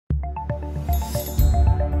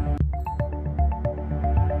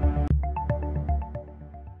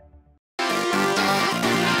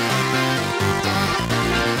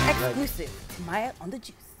exclusive. Timaya on the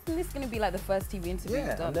juice. This is going to be like the first TV interview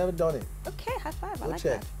you've done. I've never done it. Okay, high five. I like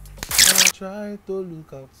check. that. I try to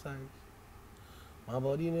look outside. My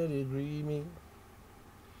body no dey gree me.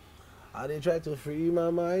 I dey try to free my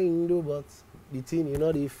mind, but the thing you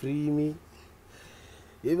know they free me.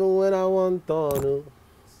 Even when I want to,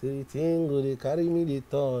 see the thing go they carry me the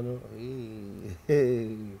turn.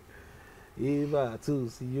 Hey, Eva too,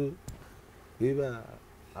 see you. Eva,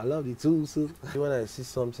 I love the too. So when I see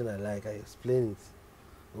something I like, I explain it.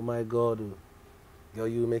 Oh my God, oh. Girl,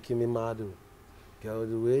 you making me mad, oh. Girl,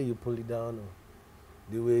 the way you pull it down, oh.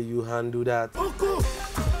 The way you handle that.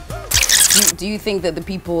 Do you think that the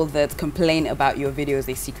people that complain about your videos,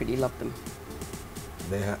 they secretly love them?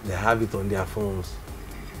 They have it on their phones.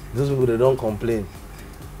 Those people, they don't complain.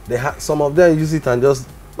 Some of them use it and just,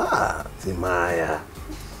 Timaya,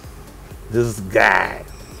 this guy.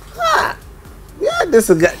 Yeah, this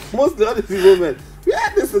guy. Most of the other people, man.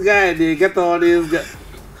 Yeah, this guy, they get all this guy.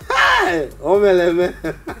 Hi, man.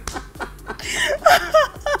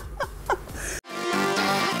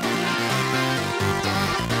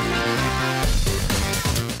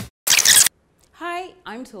 Hi,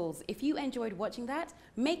 I'm Tools. If you enjoyed watching that,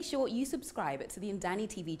 make sure you subscribe to the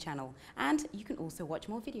NdaniTV channel, and you can also watch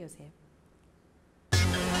more videos here.